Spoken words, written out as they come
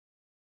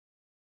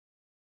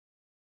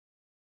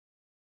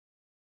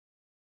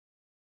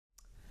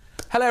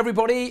Hello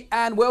everybody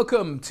and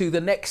welcome to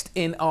the next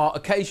in our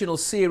occasional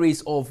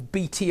series of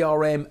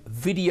BTRM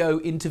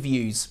video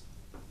interviews.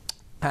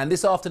 And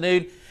this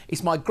afternoon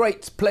it's my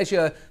great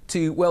pleasure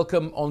to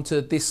welcome onto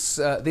this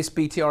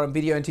BTRM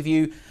video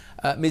interview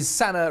Ms.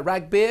 Sana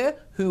Ragbir,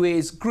 who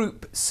is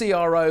Group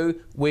CRO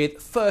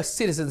with First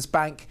Citizens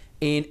Bank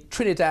in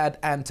Trinidad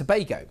and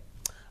Tobago.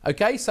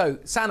 Okay, so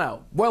Sana,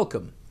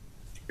 welcome.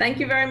 Thank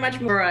you very much,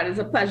 Moorad. It's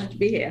a pleasure to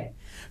be here.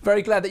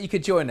 Very glad that you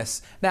could join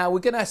us. Now, we're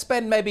going to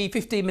spend maybe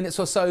 15 minutes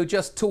or so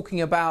just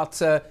talking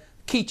about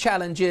key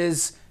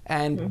challenges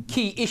and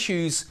key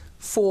issues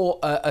for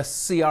a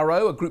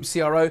CRO, a group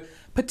CRO,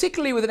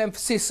 particularly with an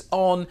emphasis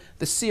on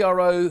the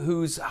CRO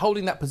who's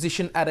holding that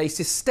position at a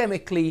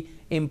systemically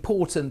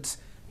important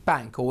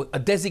bank, or a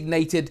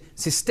designated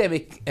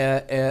systemic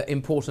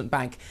important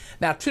bank.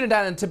 Now,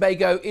 Trinidad and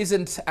Tobago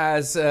isn't,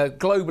 as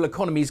global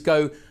economies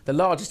go, the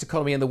largest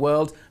economy in the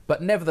world,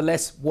 but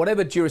nevertheless,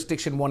 whatever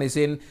jurisdiction one is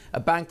in, a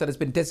bank that has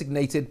been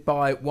designated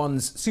by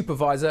one's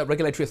supervisor,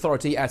 regulatory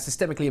authority, as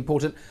systemically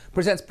important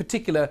presents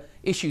particular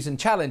issues and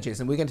challenges,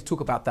 and we're going to talk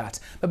about that.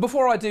 But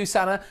before I do,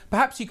 Sana,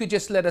 perhaps you could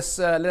just let us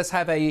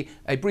have a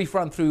brief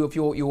run through of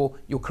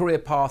your career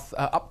path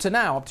up to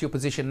now, up to your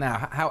position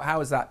now. How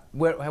is that?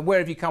 Where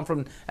have you come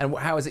from, and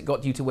how has it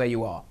got you to where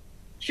you are?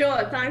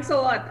 Sure, thanks a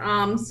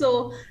lot.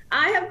 So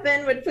I have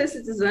been with First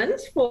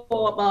Citizens for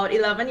about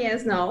 11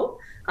 years now.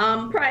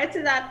 Prior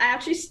to that, I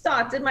actually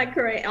started my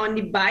career on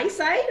the buy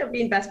side of the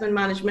investment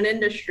management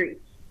industry.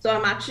 So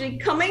I'm actually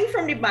coming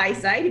from the buy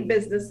side, the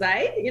business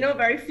side. You know,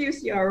 very few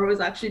CROs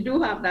actually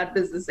do have that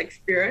business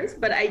experience,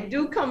 but I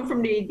do come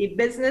from the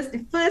business.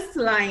 The first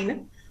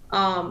line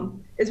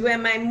is where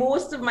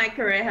most of my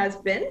career has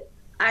been.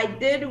 I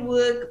did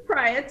work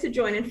prior to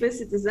joining First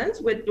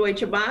Citizens with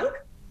Deutsche Bank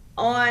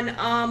on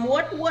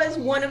what was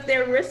one of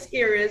their risk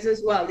areas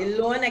as well, the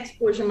loan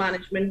exposure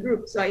management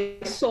group. So I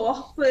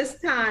saw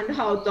firsthand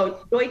how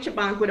Deutsche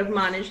Bank would have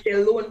managed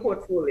their loan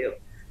portfolio.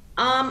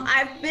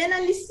 I've been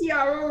in the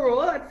CRO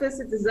role at First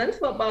Citizens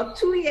for about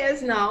 2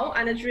 years now,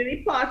 and it's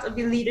really part of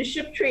the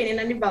leadership training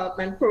and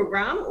development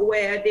program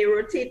where they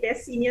rotate their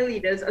senior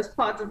leaders as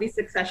part of the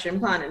succession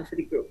planning for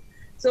the group.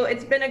 So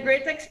it's been a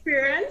great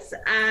experience,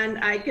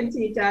 and I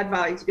continue to add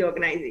value to the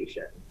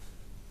organization.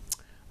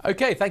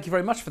 Okay, thank you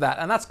very much for that.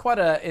 And that's quite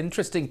an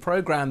interesting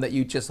program that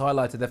you just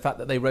highlighted, the fact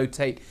that they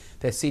rotate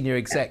their senior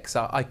execs.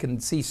 I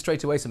can see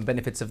straight away some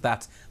benefits of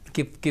that,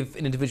 give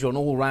an individual an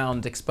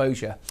all-round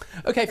exposure.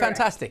 Okay,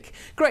 fantastic.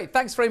 Great,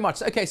 thanks very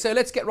much. Okay, so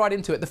let's get right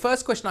into it. The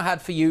first question I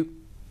had for you,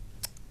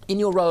 in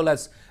your role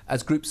as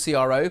Group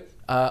CRO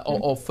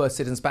of First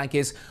Citizens Bank,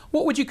 is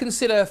what would you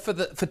consider for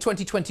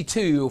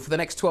 2022 or for the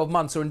next 12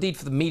 months, or indeed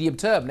for the medium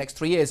term, next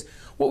 3 years?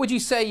 What would you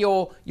say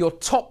your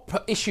top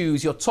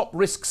issues, your top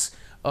risks,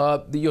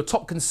 your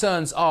top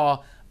concerns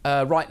are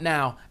right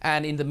now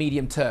and in the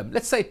medium term?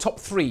 Let's say top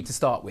 3 to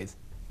start with.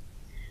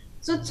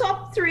 So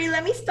top 3,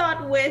 let me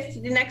start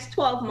with the next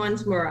 12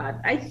 months,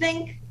 Moorad. I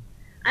think,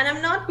 and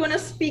I'm not going to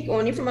speak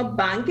only from a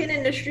banking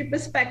industry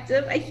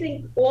perspective, I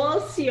think all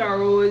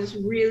CROs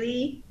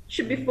really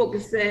should be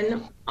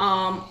focusing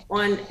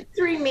on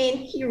 3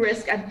 main key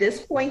risks at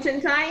this point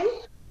in time.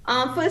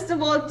 First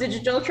of all,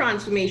 digital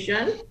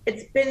transformation.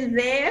 It's been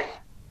there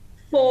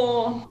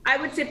for, I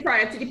would say,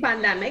 prior to the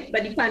pandemic,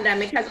 but the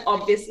pandemic has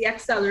obviously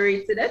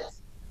accelerated it.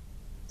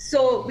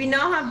 So we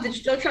now have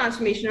digital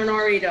transformation on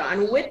our radar.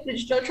 And with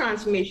digital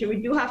transformation, we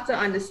do have to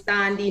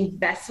understand the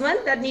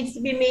investment that needs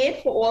to be made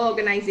for all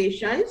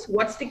organizations.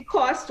 What's the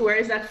cost? Where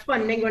is that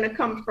funding going to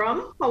come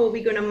from? How are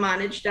we going to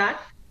manage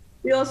that?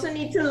 We also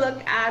need to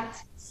look at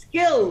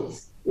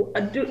skills.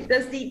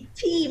 Does the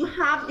team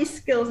have the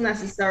skills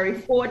necessary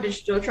for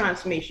digital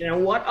transformation?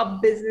 And what are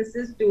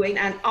businesses doing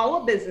and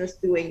our business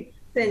doing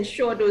to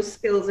ensure those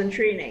skills and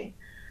training?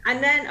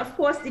 And then, of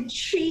course, the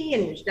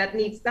change that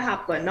needs to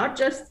happen, not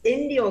just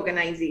in the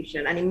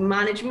organization and in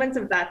management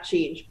of that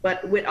change,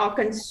 but with our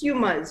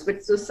consumers,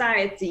 with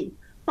society.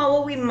 How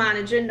are we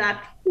managing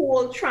that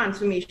whole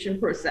transformation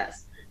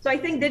process? So I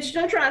think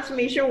digital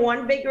transformation,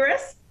 one big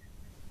risk.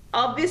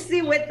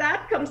 Obviously, with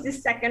that comes the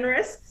second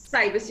risk,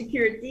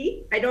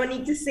 cybersecurity. I don't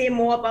need to say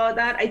more about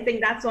that. I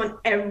think that's on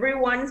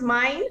everyone's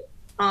mind,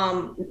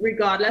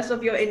 regardless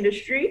of your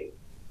industry.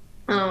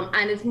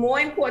 And it's more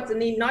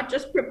importantly, not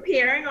just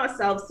preparing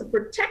ourselves to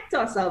protect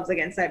ourselves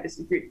against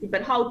cybersecurity,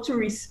 but how to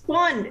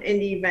respond in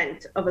the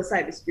event of a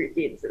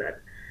cybersecurity incident.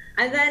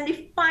 And then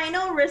the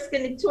final risk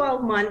in the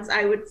 12 months,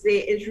 I would say,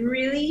 is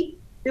really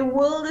the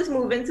world is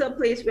moving to a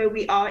place where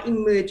we are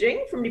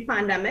emerging from the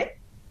pandemic.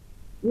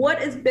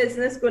 What is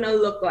business going to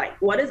look like?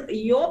 What is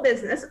your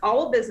business,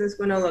 our business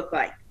going to look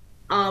like?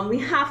 We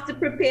have to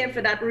prepare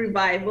for that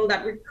revival,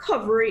 that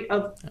recovery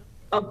of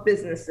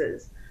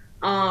businesses.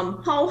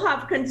 How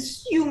have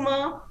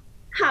consumer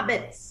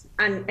habits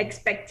and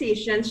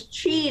expectations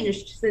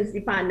changed since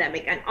the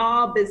pandemic, and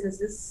are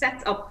businesses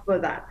set up for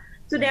that?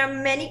 So there are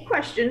many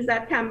questions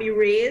that can be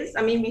raised.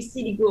 I mean, we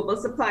see the global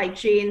supply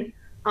chain,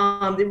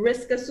 the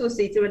risk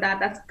associated with that,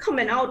 that's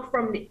coming out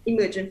from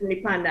emerging from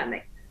the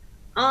pandemic.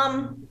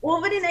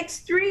 Over the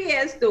next 3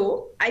 years,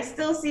 though, I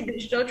still see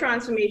digital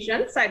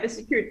transformation,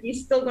 cybersecurity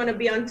is still going to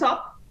be on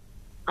top.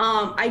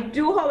 I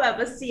do,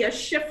 however, see a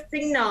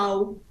shifting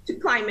now to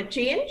climate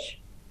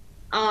change.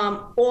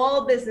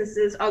 All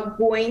businesses are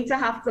going to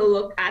have to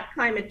look at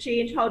climate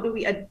change. How do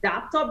we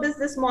adapt our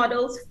business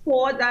models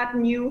for that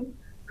new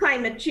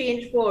climate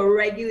change, for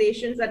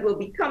regulations that will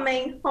be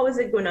coming? How is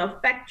it going to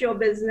affect your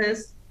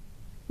business?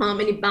 In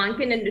the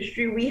banking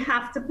industry, we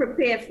have to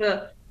prepare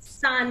for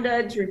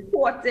standards,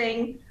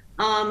 reporting.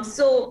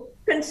 So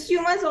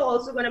consumers are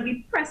also going to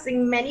be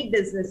pressing many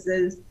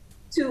businesses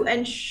to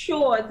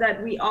ensure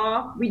that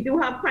we do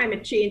have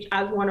climate change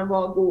as one of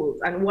our goals,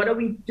 and what are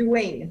we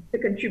doing to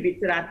contribute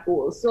to that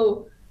goal.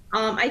 So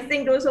I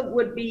think those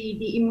would be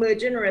the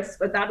emerging risks,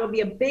 but that will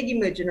be a big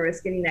emerging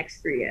risk in the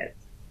next 3 years.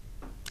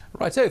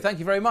 Right, so thank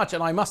you very much.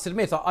 And I must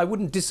admit, I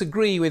wouldn't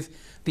disagree with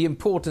the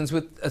importance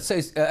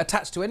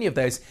attached to any of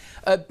those.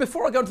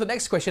 Before I go on to the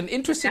next question,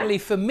 interestingly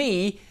for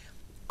me,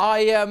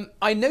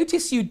 I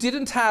noticed you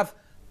didn't have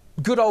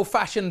good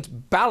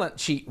old-fashioned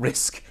balance sheet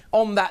risk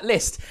on that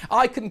list.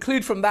 I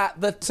conclude from that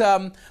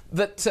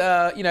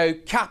you know,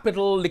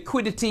 capital,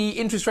 liquidity,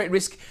 interest rate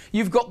risk,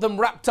 you've got them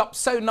wrapped up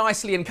so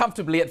nicely and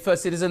comfortably at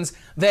First Citizens,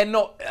 they're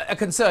not a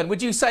concern.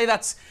 Would you say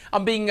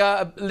I'm being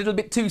a little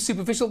bit too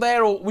superficial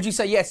there, or would you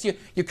say yes,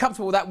 you're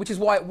comfortable with that, which is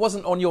why it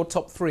wasn't on your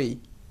top 3?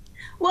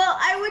 Well,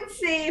 I would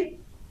say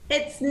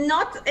it's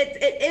not,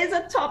 it is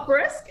a top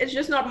risk. It's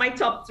just not my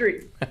top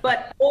 3.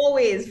 But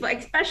always,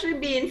 especially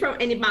being from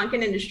any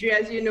banking industry,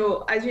 as you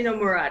know,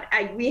 Moorad,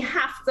 we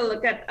have to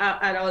look at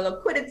our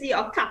liquidity,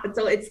 our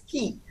capital. It's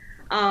key.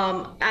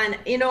 And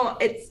you know,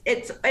 it's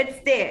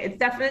there. It's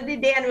definitely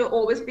there, and will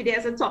always be there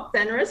as a top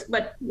 10 risk.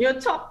 But your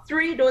top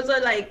 3, those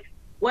are like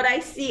what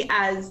I see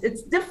as,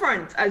 it's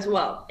different as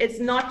well. It's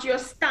not your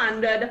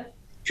standard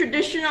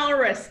traditional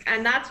risk,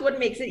 and that's what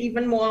makes it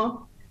even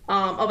more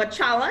of a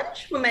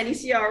challenge for many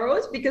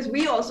CROs, because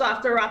we also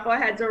have to wrap our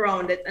heads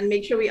around it and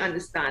make sure we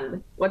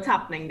understand what's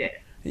happening there.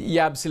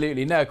 Yeah,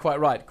 absolutely. No, quite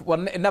right.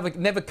 Well, it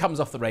never comes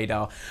off the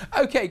radar.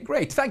 Okay,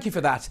 great. Thank you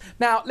for that.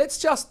 Now, let's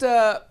just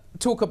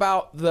talk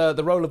about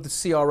the role of the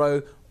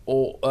CRO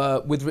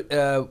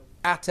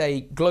at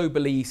a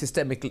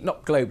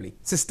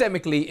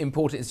systemically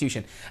important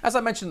institution. As I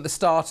mentioned at the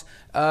start,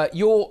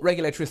 your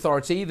regulatory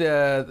authority,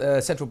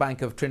 the Central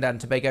Bank of Trinidad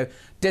and Tobago,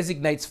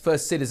 designates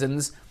First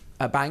Citizens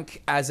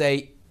Bank as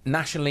a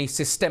nationally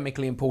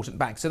systemically important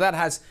bank. So that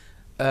has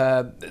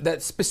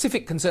that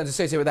specific concerns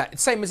associated with that.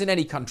 It's same as in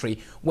any country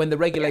when the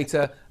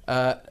regulator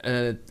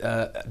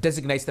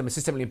designates them as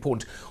systemically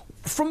important.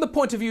 From the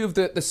point of view of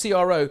the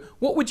CRO,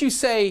 what would you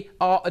say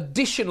are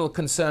additional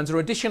concerns or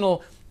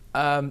additional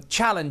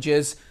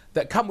challenges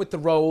that come with the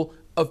role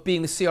of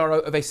being the CRO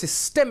of a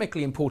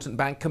systemically important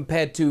bank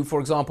compared to,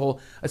 for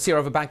example, a CRO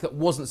of a bank that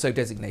wasn't so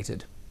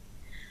designated?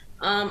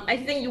 I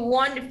think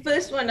the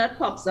first one that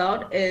pops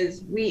out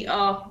is we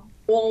are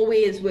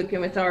always working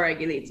with our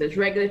regulators,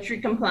 regulatory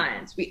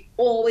compliance. We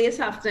always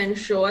have to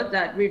ensure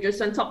that we're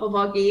just on top of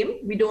our game.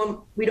 We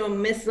don't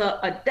miss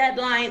a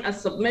deadline, a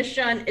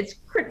submission. It's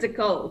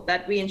critical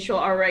that we ensure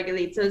our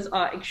regulators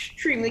are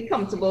extremely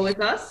comfortable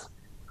with us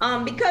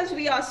because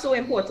we are so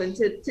important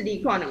to the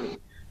economy.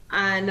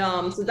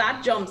 And so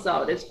that jumps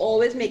out. It's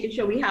always making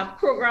sure we have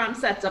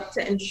programs set up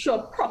to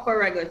ensure proper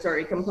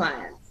regulatory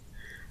compliance.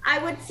 I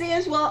would say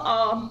as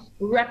well,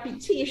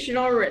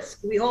 reputational risk.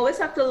 We always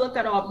have to look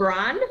at our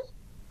brand,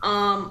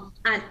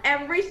 and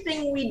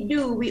everything we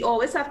do, we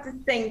always have to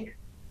think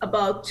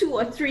about 2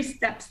 or 3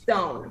 steps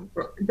down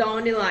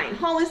the line.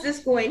 How is this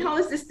going? How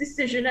is this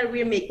decision that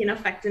we're making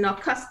affecting our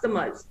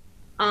customers?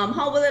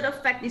 How will it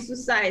affect the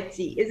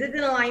society? Is it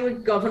in line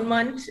with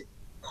government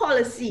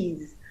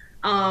policies?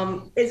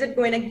 Is it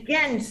going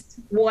against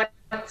what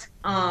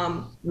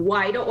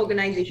wider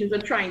organizations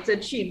are trying to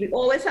achieve? We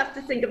always have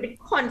to think of the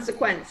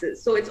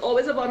consequences. So it's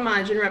always about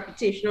managing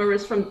reputational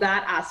risk from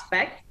that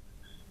aspect.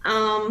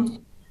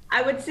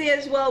 I would say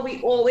as well,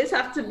 we always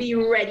have to be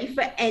ready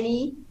for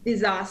any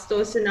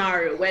disaster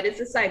scenario, whether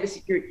it's a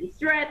cybersecurity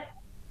threat,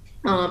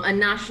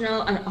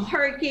 a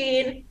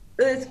hurricane,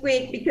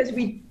 earthquake, because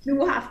we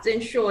do have to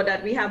ensure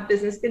that we have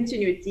business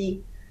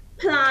continuity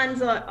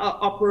plans are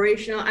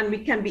operational and we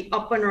can be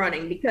up and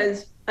running,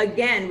 because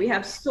again, we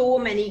have so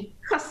many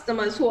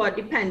customers who are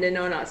dependent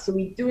on us. So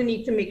we do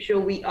need to make sure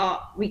we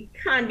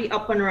can be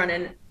up and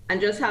running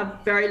and just have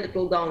very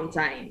little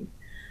downtime.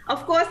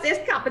 Of course, there's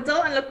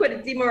capital and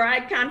liquidity, Moorad, I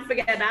can't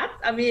forget that.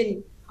 I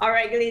mean, our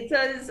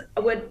regulators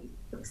would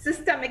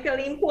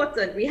systemically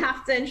important. We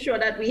have to ensure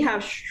that we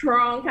have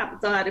strong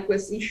capital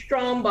adequacy,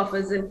 strong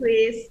buffers in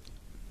place,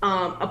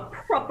 a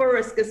proper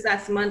risk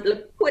assessment.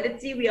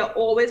 Liquidity, we are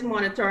always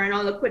monitoring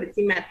our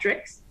liquidity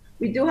metrics.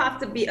 We do have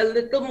to be a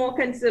little more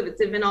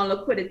conservative in our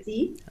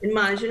liquidity, in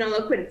managing our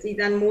liquidity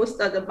than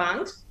most other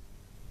banks.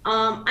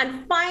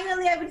 And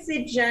finally, I would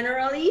say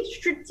generally,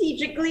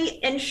 strategically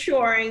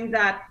ensuring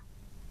that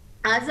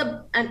as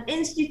an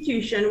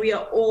institution, we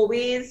are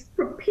always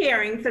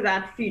preparing for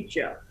that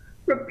future.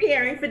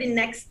 preparing for the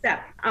next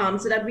step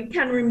so that we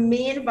can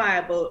remain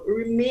viable,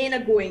 remain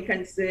a going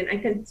concern,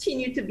 and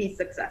continue to be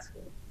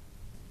successful.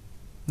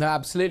 No,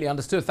 absolutely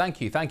understood.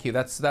 Thank you. Thank you.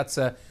 That's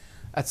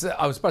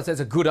I was supposed to say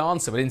it's a good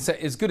answer, but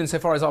it's good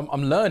insofar as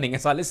I'm learning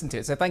as I listen to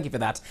it. So thank you for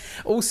that.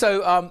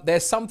 Also,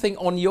 there's something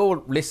on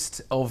your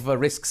list of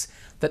risks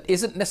that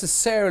isn't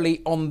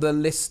necessarily on the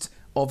list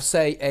of,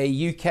 say,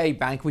 a UK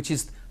bank, which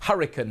is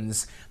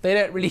hurricanes. They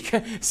don't really,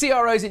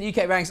 CROs in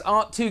UK banks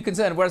aren't too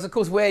concerned, whereas of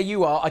course where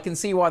you are, I can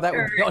see why that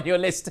would be on your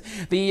list.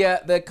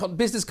 The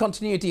business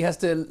continuity has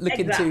to look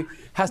into,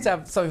 has to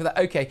have something for that.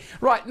 Okay,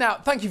 right, now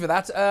thank you for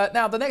that.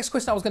 Now the next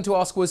question I was going to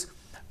ask was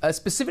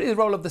specifically the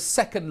role of the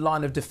second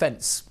line of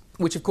defence,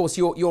 which of course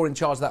you're in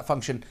charge of that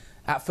function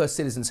at First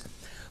Citizens.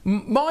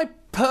 My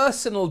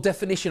personal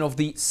definition of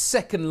the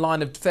second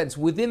line of defence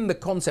within the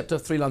concept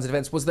of three lines of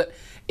defence was that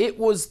it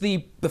was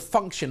the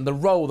function, the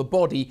role, the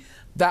body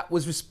that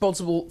was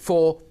responsible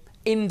for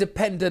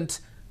independent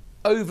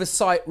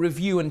oversight,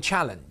 review and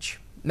challenge.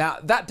 Now,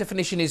 that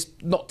definition is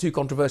not too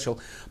controversial.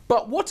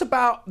 But what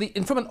about,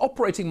 from an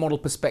operating model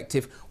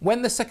perspective,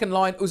 when the second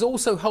line was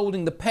also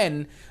holding the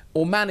pen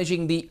or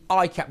managing the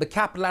ICAP, the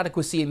capital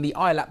adequacy in the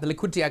ILAP, the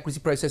liquidity adequacy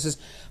processes,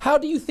 how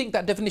do you think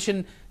that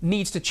definition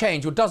needs to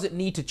change, or does it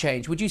need to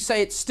change? Would you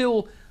say it's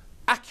still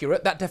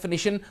accurate, that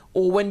definition,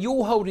 or when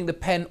you're holding the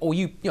pen, or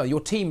your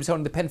team is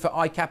holding the pen for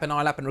ICAP and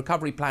ILAP and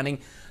recovery planning,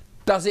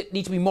 does it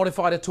need to be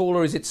modified at all,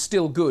 or is it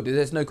still good?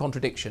 There's no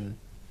contradiction.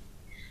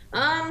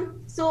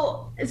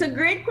 So it's a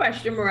great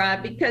question,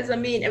 Moorad, because I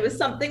mean, it was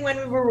something when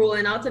we were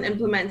rolling out and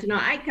implementing our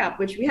ICAP,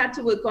 which we had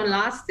to work on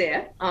last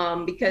year,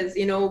 because,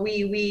 you know,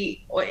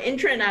 we in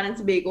Trinidad and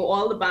Tobago,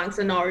 all the banks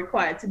are now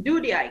required to do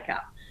the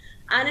ICAP.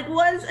 And it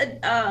was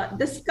a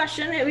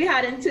discussion that we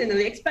had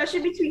internally,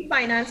 especially between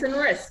finance and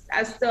risk,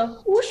 as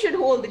to who should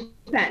hold the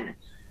pen.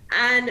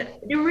 And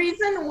the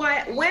reason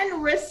why,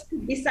 when risk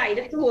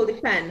decided to hold the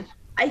pen,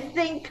 I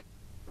think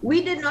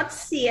we did not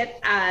see it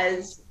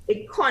as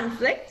a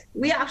conflict.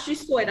 We actually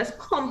saw it as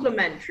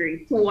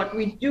complementary to what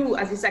we do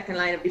as a second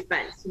line of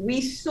defense.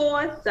 We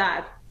saw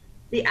that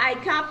the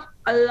ICAP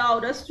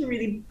allowed us to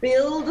really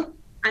build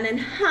and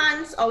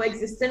enhance our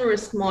existing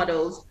risk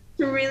models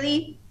to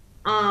really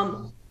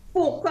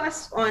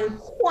focus on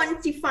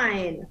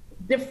quantifying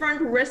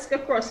different risks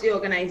across the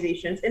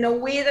organizations in a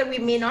way that we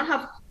may not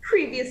have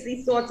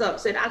previously thought of.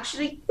 So it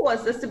actually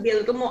caused us to be a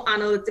little more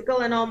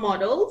analytical in our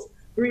models,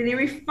 really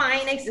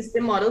refine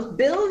existing models,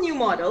 build new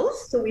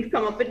models. So we've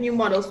come up with new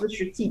models for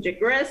strategic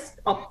risk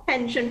or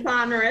pension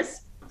plan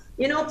risk,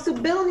 you know, to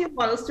build new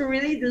models to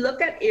really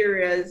look at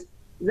areas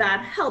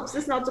that helps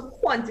us now to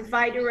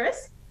quantify the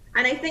risk.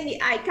 And I think the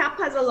ICAP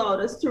has allowed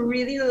us to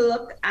really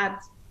look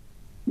at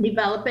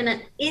developing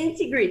an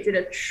integrated,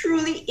 a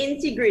truly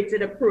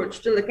integrated approach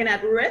to looking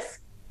at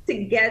risk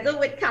together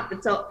with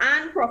capital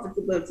and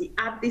profitability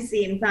at the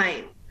same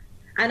time.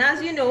 And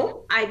as you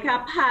know,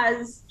 ICAP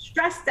has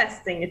stress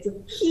testing. It's a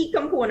key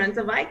component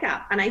of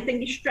ICAP. And I think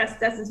the stress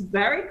test is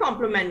very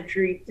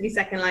complementary to the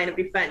second line of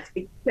defense,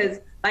 because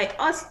by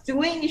us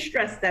doing the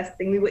stress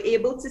testing, we were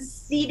able to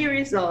see the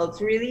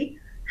results, really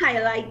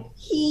highlight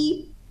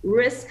key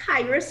risk,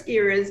 high risk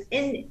areas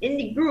in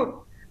the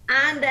group,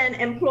 and then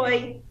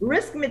employ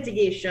risk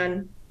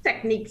mitigation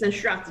techniques and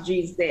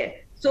strategies there.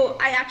 So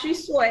I actually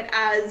saw it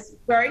as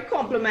very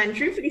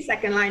complementary for the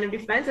second line of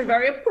defense and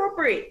very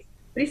appropriate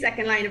for the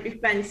second line of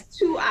defense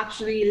to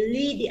actually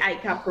lead the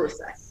ICAP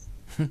process.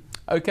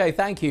 Okay,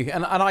 thank you.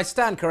 And I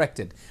stand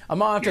corrected. I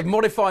might have to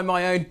modify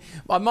my own.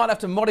 I might have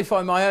to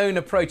modify my own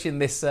approach in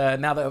this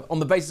now that on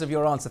the basis of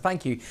your answer.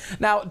 Thank you.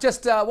 Now,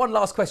 just one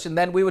last question.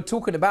 Then we were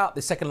talking about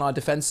the second line of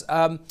defence.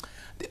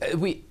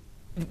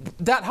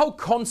 That whole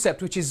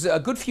concept, which is a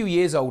good few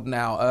years old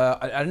now,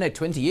 I don't know,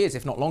 20 years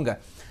if not longer.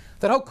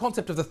 That whole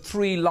concept of the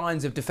three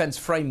lines of defence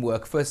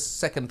framework, first,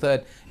 second,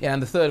 third, and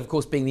the third, of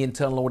course, being the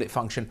internal audit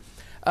function.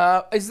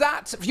 Is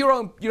that, your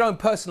own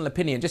personal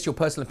opinion, just your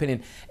personal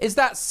opinion, is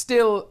that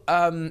still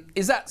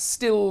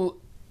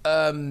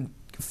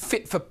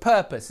fit for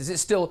purpose? Is it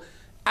still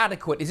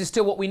adequate? Is it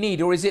still what we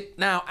need, or is it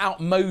now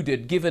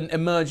outmoded given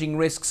emerging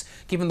risks,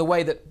 given the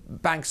way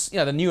that banks, you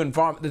know, the new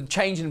environment, the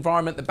changed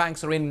environment that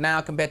banks are in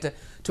now compared to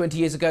 20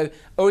 years ago,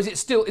 or is it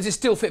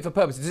still fit for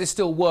purpose? Does it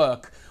still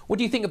work? What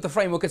do you think of the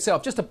framework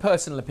itself? Just a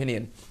personal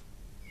opinion.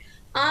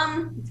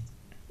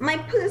 My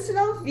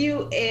personal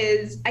view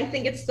is I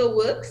think it still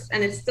works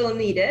and it's still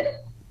needed.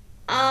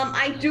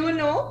 I do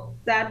know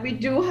that we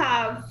do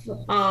have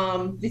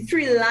the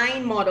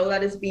three-line model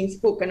that is being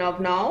spoken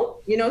of now.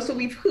 You know, so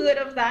we've heard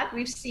of that,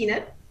 we've seen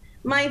it.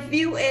 My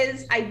view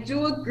is I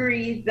do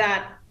agree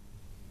that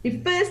the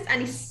first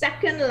and the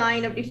second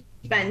line of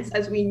defense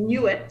as we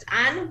knew it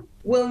and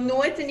will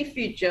know it in the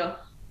future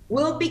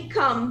will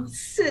become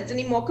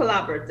certainly more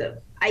collaborative.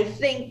 I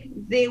think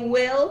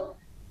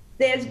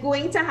there's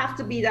going to have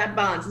to be that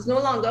balance. It's no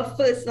longer a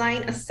first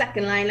line, a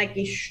second line, like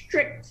a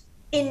strict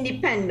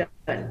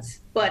independence.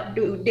 But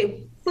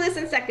the first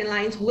and second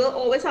lines will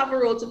always have a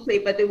role to play,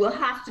 but they will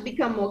have to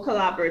become more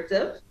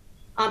collaborative.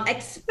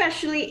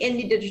 especially in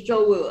the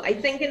digital world. I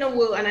think in a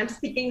world, and I'm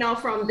speaking now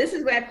from, this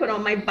is where I put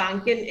on my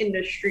banking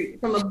industry,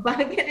 from a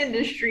banking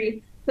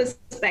industry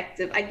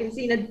perspective. I can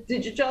see in a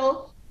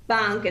digital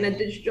bank, in a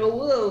digital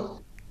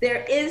world,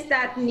 there is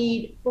that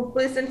need for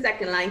first and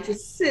second line to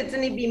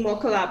certainly be more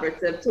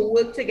collaborative, to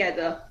work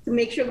together, to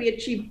make sure we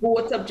achieve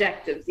both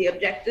objectives, the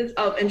objectives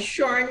of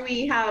ensuring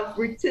we have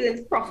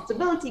returns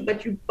profitability,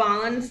 but you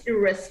balance the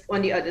risk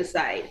on the other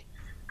side.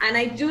 And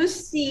I do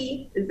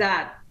see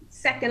that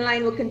second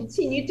line will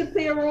continue to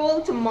play a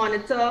role to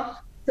monitor,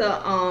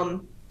 to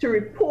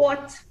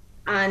report,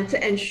 and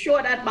to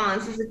ensure that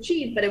balance is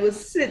achieved, but it will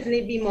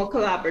certainly be more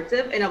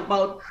collaborative and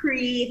about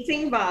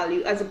creating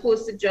value as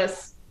opposed to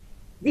just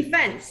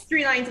defense,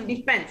 3 lines of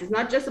defense. It's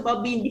not just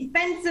about being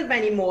defensive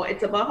anymore.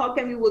 It's about how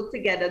can we work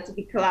together to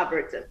be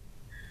collaborative.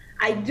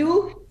 I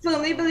do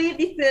firmly believe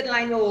the third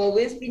line will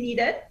always be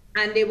needed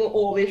and they will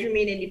always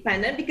remain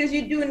independent because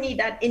you do need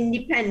that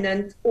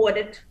independent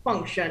audit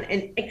function,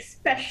 and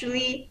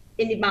especially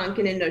in the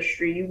banking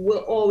industry, you will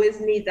always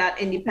need that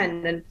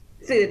independent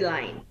third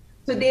line.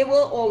 So they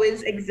will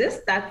always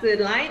exist, that third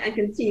line, and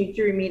continue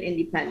to remain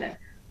independent.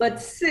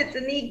 But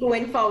certainly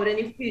going forward in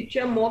the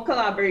future, more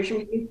collaboration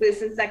between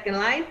first and second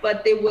line,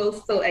 but they will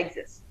still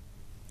exist.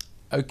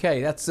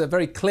 Okay, that's a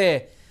very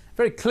clear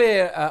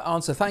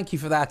answer. Thank you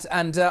for that.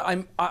 And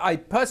I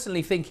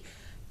personally think,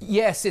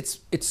 yes,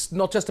 it's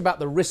not just about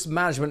the risk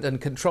management and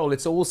control.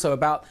 It's also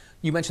about,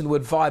 you mentioned the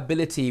word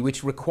viability,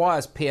 which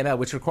requires P&L,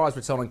 which requires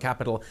return on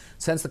capital.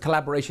 Since the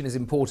collaboration is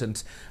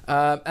important,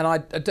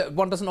 and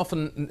one doesn't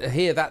often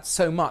hear that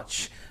so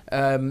much.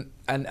 And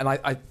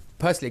I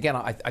personally, again,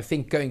 I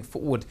think going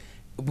forward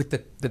with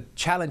the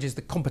challenges,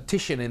 the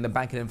competition in the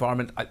banking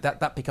environment,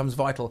 that becomes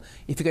vital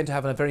if you're going to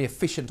have a very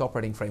efficient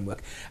operating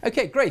framework.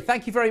 Okay, great.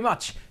 Thank you very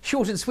much.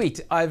 Short and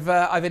sweet.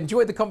 I've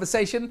enjoyed the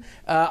conversation.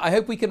 I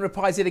hope we can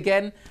reprise it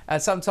again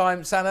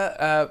sometime,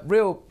 Sana.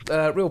 Real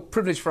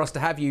privilege for us to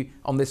have you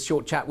on this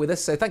short chat with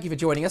us. So thank you for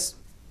joining us.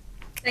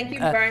 Thank you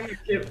very much.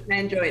 I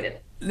enjoyed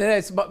it. No,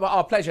 it's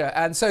our pleasure.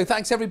 And so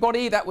thanks,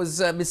 everybody. That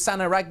was Ms.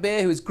 Sana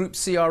Ragbir, who is Group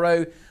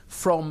CRO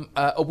from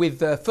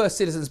with First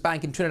Citizens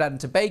Bank in Trinidad and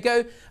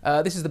Tobago.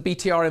 This is the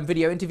BTRM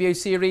video interview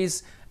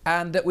series,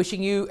 and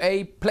wishing you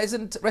a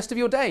pleasant rest of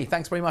your day.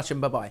 Thanks very much,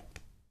 and bye-bye.